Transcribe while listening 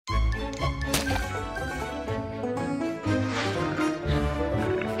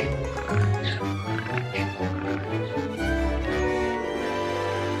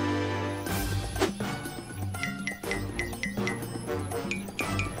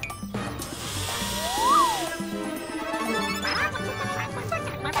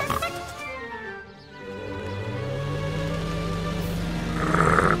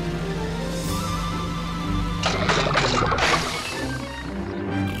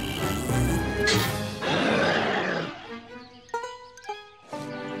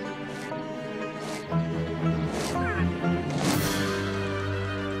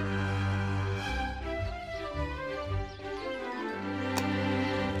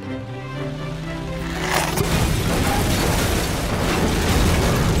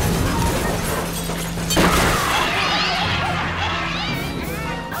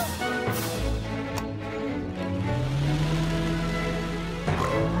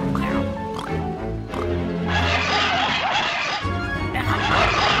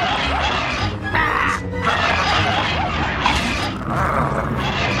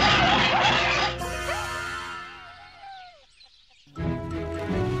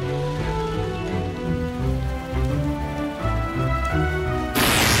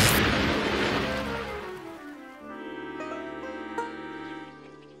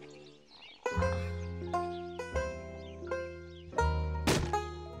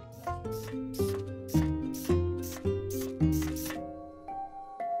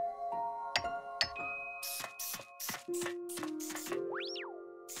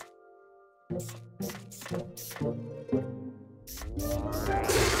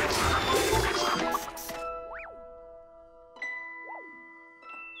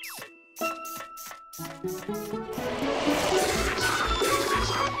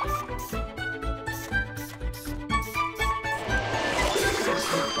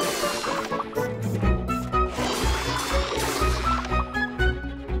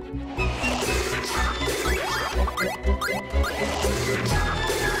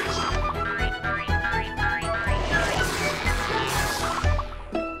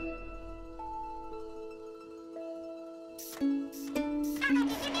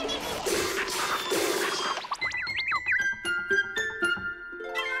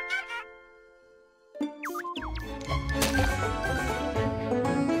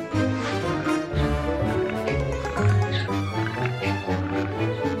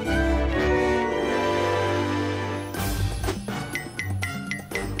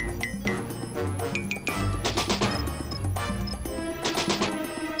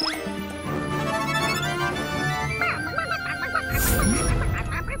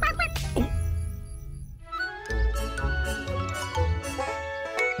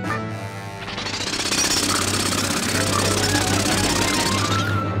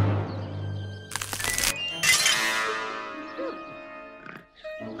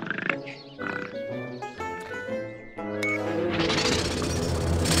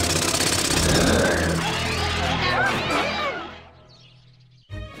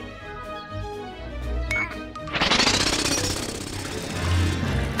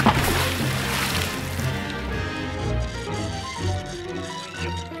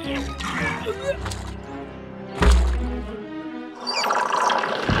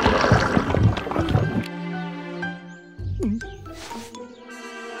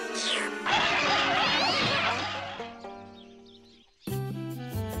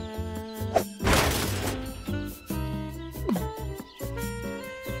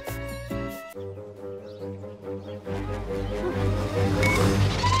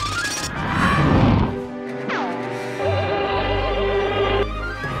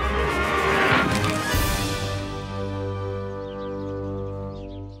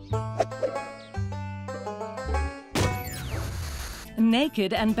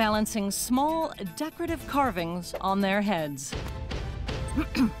Naked and balancing small, decorative carvings on their heads.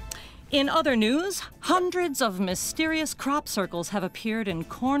 In other news, hundreds of mysterious crop circles have appeared in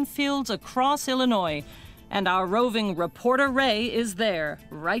cornfields across Illinois, and our roving reporter Ray is there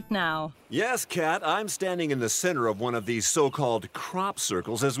right now. Yes, Kat, I'm standing in the center of one of these so-called crop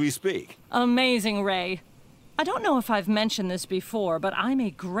circles as we speak. Amazing, Ray. I don't know if I've mentioned this before, but I'm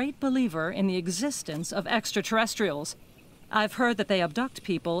a great believer in the existence of extraterrestrials. I've heard that they abduct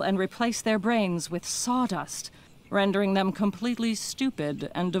people and replace their brains with sawdust, rendering them completely stupid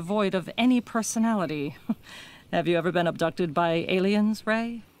and devoid of any personality. Have you ever been abducted by aliens,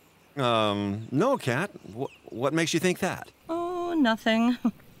 Ray? No, Kat. What makes you think that? Oh, nothing.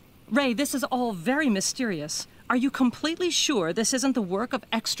 Ray, this is all very mysterious. Are you completely sure this isn't the work of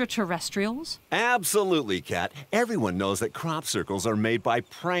extraterrestrials? Absolutely, Kat. Everyone knows that crop circles are made by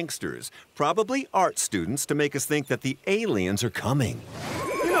pranksters, probably art students, to make us think that the aliens are coming.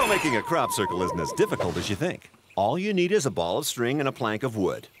 You know, making a crop circle isn't as difficult as you think. All you need is a ball of string and a plank of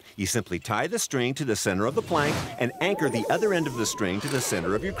wood. You simply tie the string to the center of the plank and anchor the other end of the string to the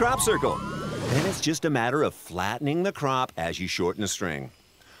center of your crop circle. Then it's just a matter of flattening the crop as you shorten the string.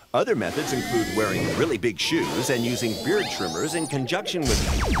 Other methods include wearing really big shoes and using beard trimmers in conjunction with...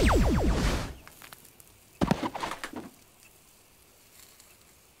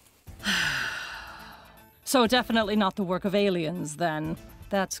 So definitely not the work of aliens, then.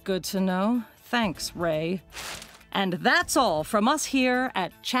 That's good to know. Thanks, Ray. And that's all from us here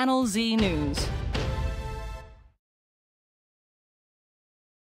at Channel Z News.